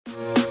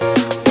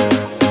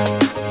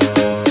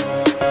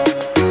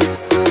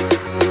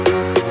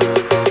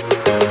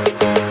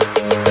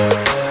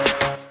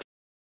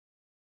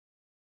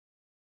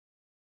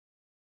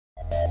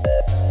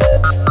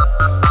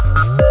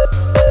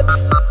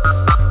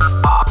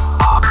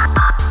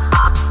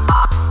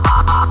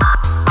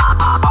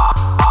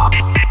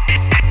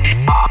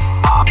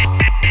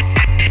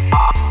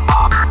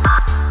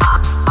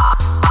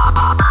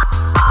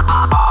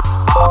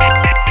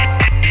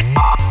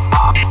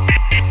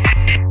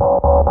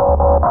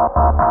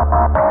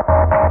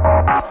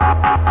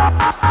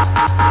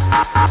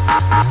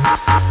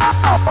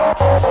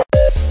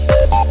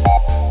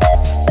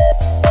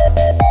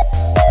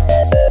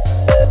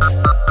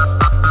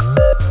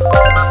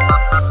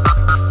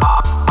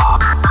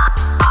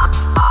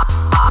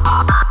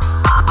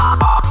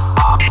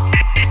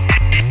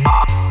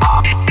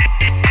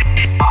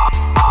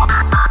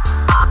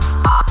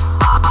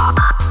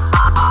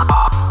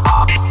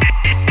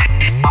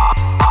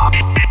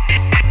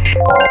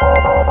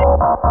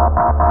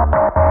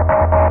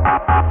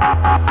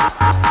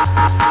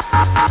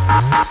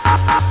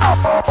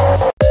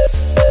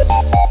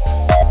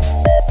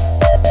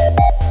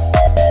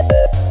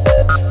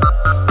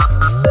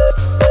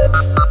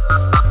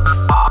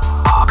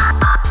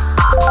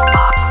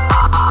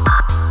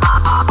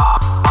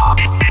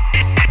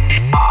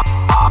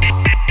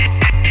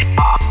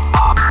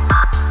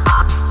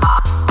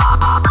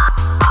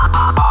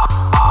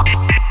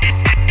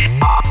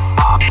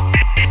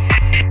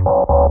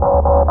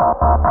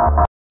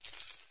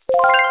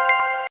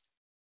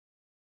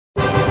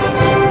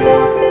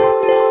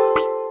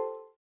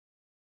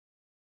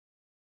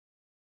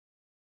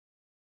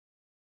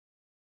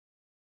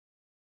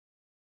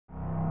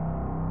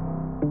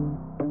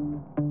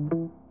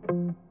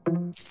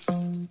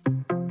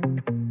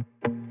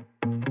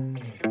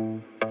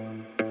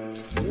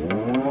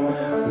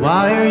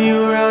Why are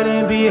you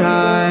running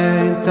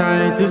behind,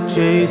 trying to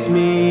chase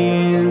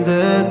me in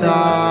the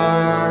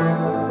dark?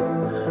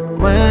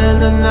 When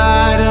the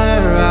night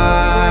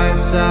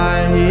arrives,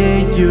 I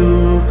hear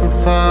you from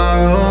far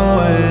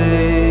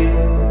away.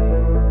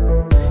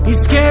 He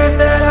scares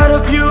the out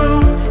of you,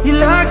 he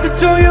likes to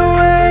throw you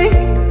away,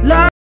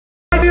 like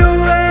you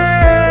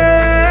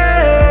away.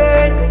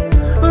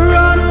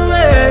 Run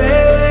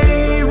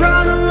away,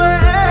 run away.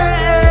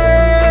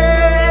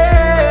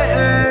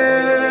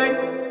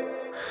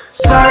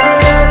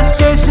 Siren is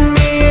chasing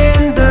me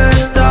in the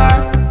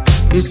dark.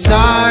 His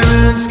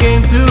sirens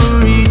came to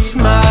reach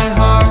my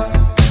heart.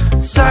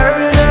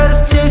 Siren is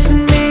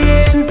chasing me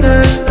in the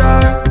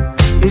dark.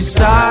 His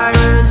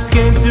sirens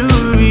came to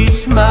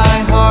reach my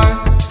heart.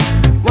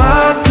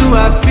 Why do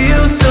I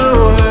feel so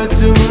hurt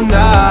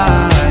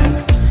tonight?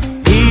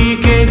 He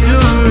came to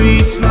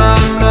reach my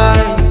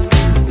mind.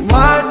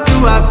 Why do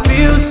I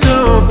feel so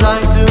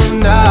blind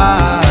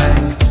tonight?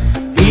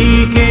 He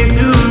came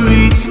to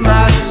reach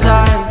my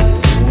sight.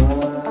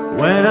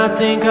 When I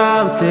think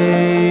I'm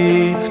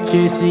safe,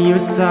 chasing your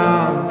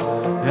sounds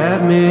at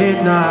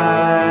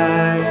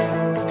midnight.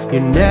 You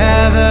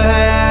never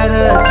had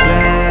a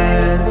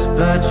chance,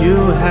 but you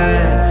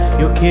had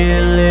your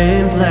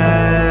killing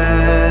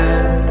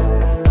plans.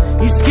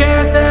 He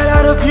scares that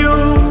out of you,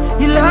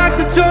 he likes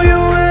to throw you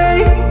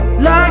away,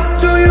 likes to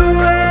throw you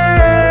away.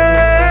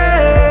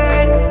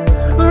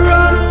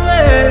 Run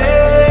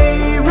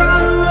away,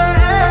 run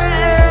away.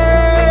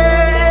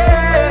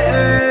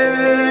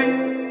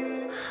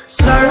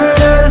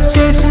 Siren is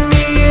chasing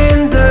me in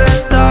the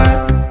dark.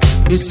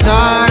 His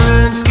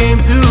sirens came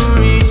to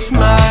reach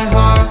my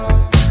heart.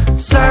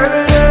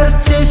 Siren is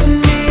chasing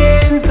me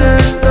in the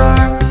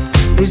dark.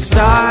 His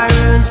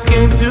sirens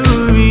came to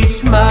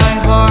reach my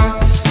heart.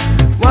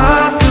 Why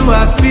do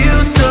I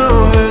feel so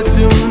hurt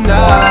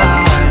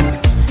tonight?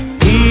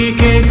 He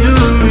came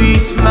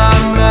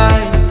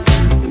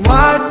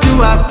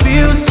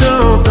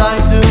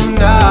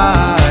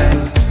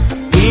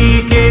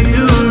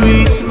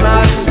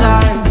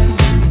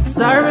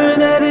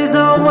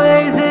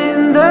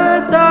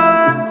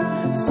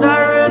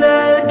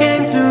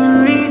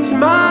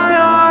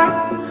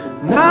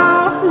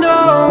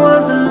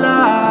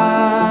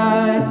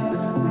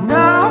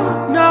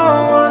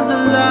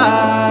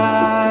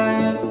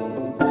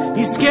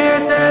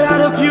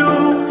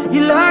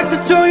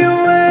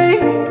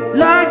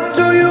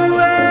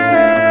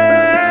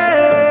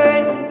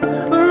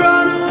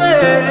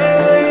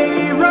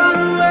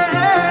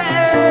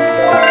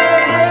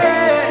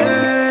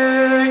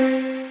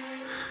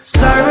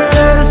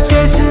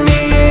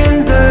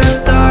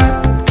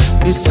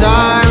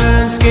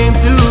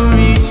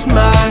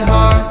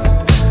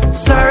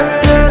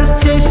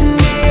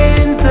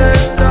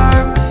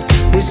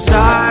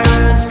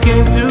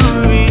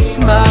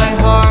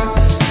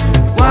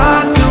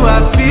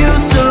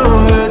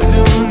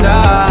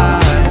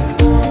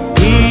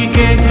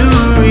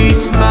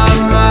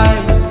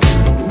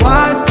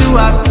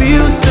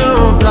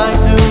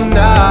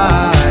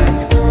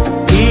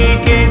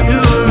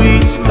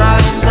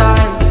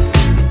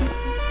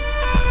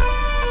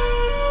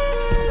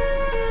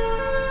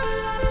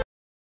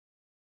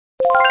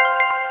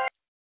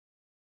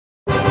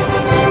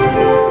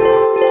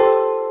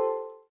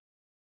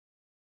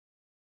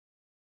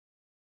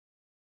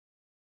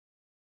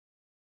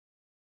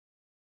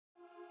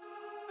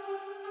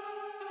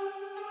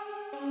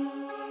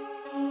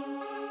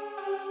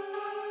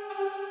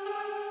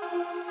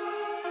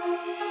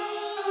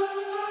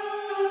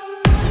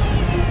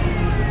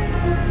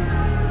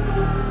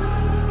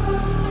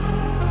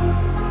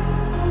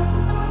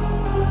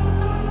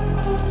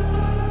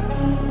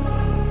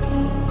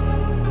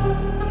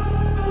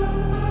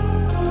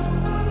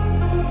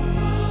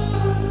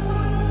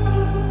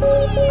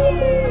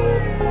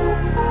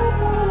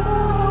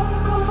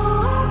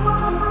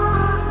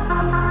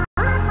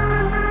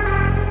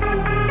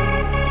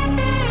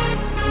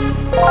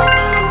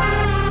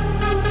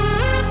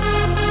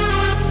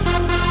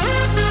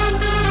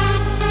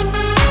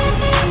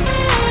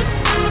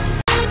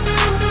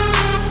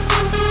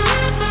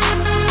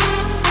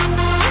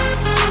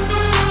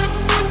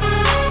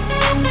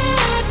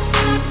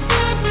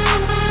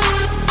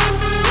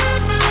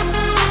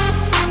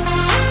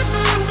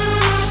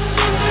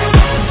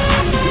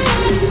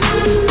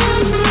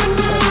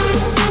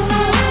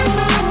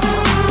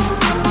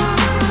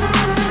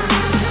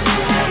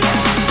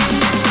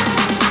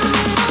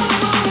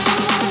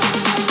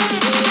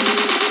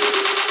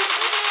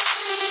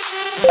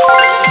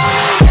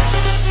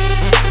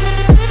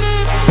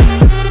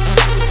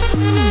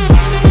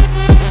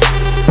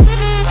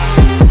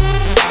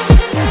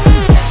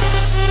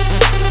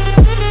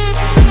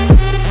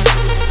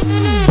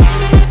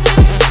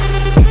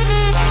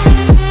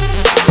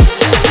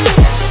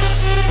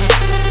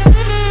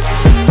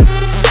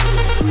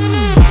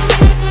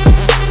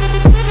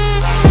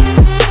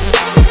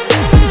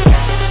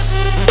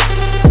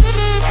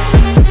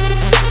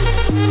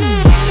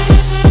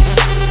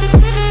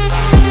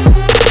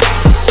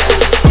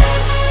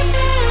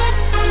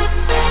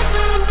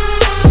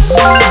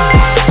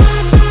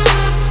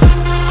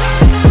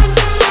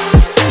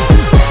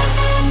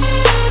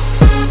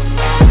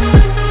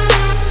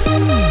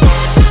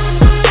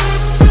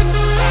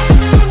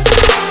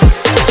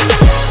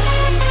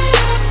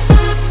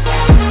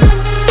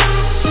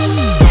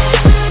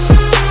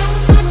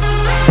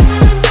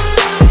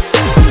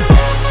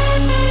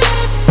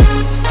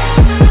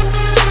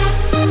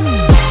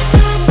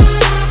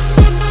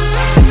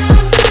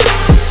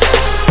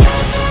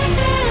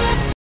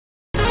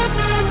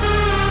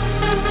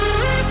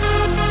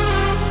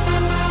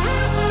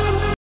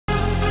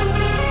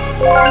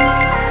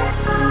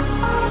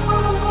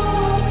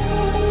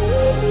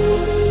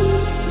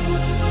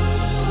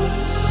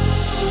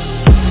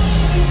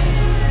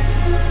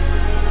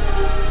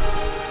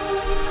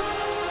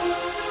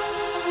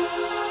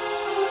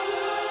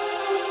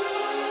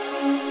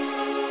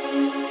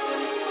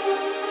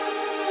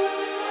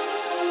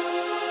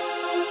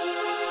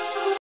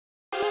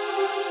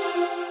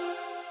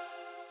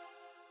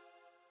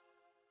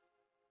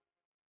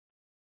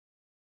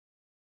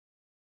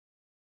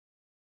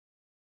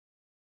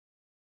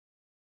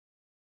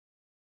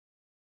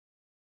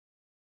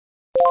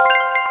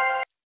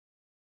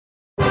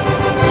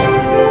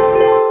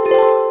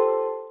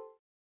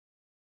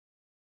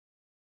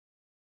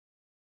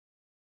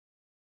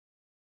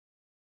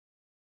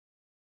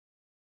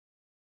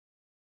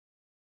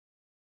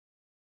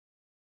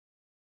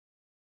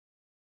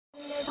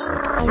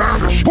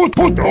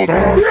Put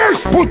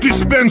yes, put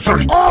dispenser.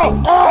 Put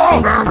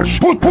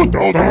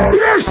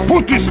yes,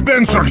 put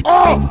dispenser.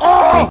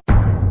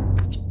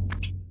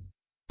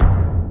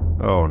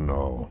 Oh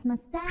no.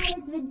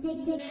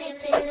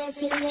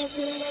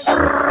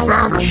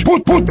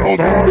 Put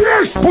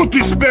yes, put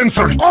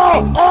dispenser.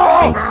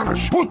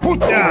 Put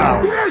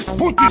down. Yes,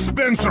 put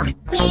dispenser.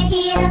 We're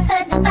here to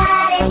hurt the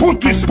body.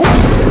 Put this.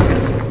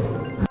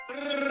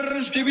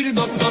 Skibidi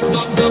dop dop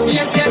dop dop.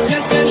 Yes yes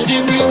yes yes.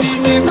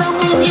 Skibidi dop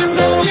dop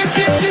dop. Yes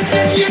yes yes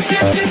yes yes yes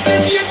yes yes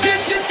yes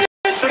yes yes.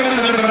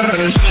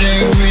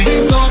 Skibidi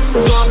dop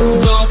dop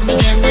dop.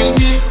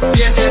 Skibidi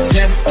yes yes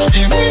yes.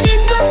 Skibidi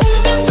dop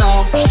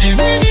dop.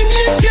 Skibidi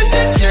yes yes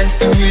yes yes.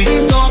 Skibidi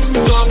dop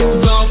dop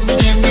dop.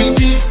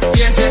 Skibidi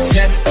yes yes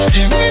yes.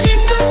 Skibidi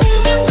dop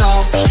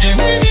dop.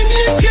 Skibidi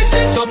yes yes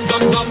yes. Dop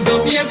dop dop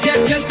dop. Yes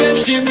yes yes yes.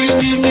 Skibidi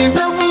dop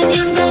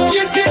dop.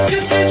 Yes yes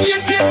yes yes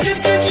yes yes yes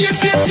yes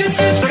yes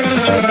yes yes.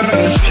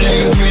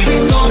 Skibidi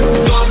dop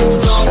dop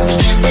dop.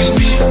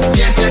 Skibidi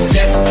yes yes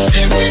yes.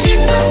 Skibidi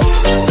dop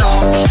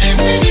dop.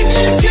 Skibidi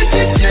yes yes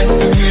yes yes.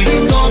 Skibidi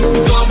dop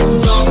dop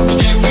dop.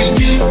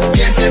 Skibidi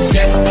yes yes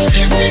yes.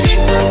 Skibidi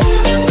dop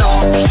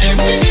dop.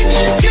 Skibidi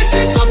yes yes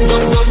yes. Dop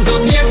dop dop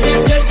dop. Yes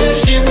yes yes yes.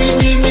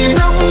 Skibidi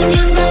dop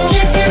dop.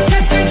 Yes yes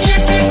yes yes.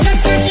 Yes yes yes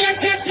yes. Yes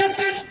yes yes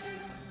yes.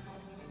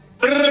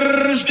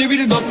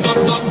 Skibidi dop dop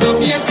dop dop.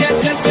 Yes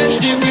yes yes yes.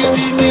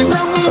 Skibidi dop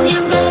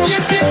dop.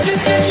 Yes yes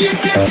yes yes. Yes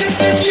yes yes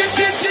yes. Yes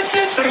yes yes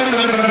yes.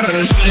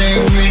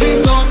 Skibidi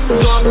dop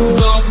dop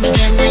dop.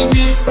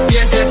 Skibidi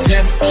yes yes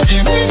yes.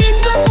 Skibidi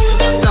dop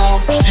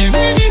dop.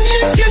 Skibidi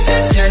yes yes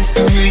yes yes.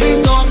 Skibidi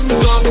dop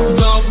dop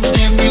dop.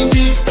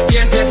 Skibidi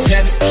yes yes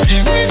yes.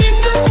 Skibidi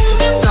dop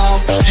dop.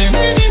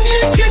 Skibidi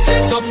yes yes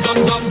yes. Dop dop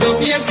dop dop.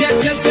 Yes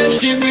yes yes yes.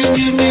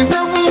 Skibidi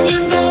dop dop.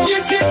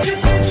 Yes yes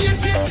yes yes. Yes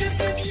yes yes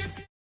yes.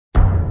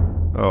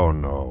 Oh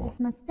no.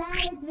 My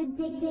style is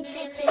ridiculous.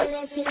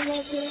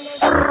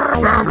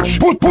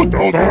 Put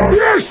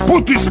yes,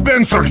 put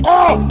dispenser.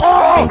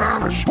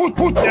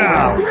 Put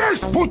down. Yes,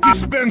 put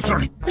dispenser.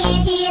 We're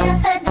here to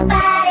hurt the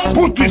body.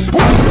 Put this.